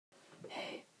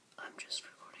just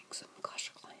recording some Clash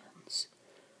of Clans.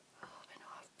 I know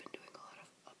I've been doing a lot of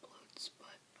uploads,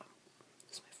 but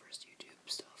this is my first YouTube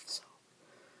stuff, so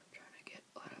I'm trying to get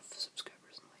a lot of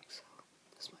subscribers and likes. So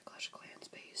this is my Clash of Clans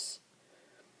base.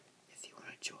 If you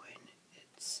want to join,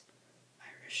 it's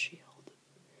Irish Shield,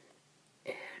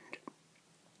 and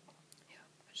yeah,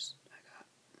 it's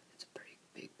a pretty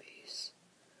big base,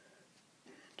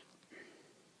 and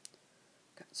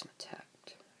got some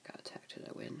attacked. I got attacked. Did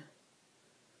I win?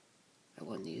 I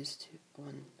won these two.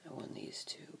 I won these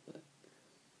two, but I'm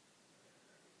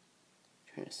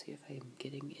trying to see if I am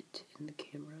getting it in the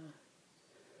camera.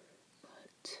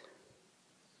 But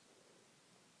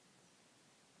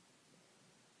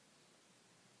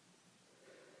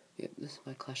yep, this is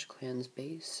my Clash of Clans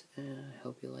base, and I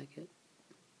hope you like it.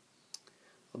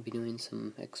 I'll be doing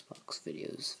some Xbox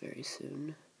videos very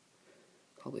soon.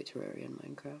 Probably Terraria and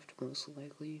Minecraft, most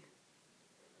likely.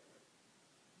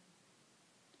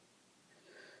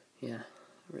 Yeah,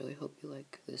 I really hope you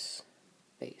like this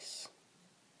base.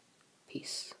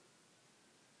 Peace.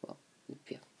 Well,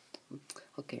 yeah,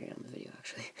 I'll carry on the video,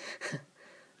 actually.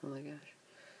 Oh my gosh.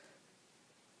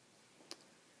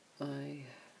 I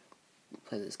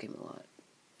play this game a lot,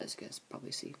 as you guys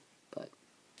probably see, but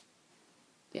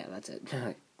yeah, that's it.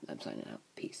 I'm signing out.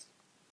 Peace.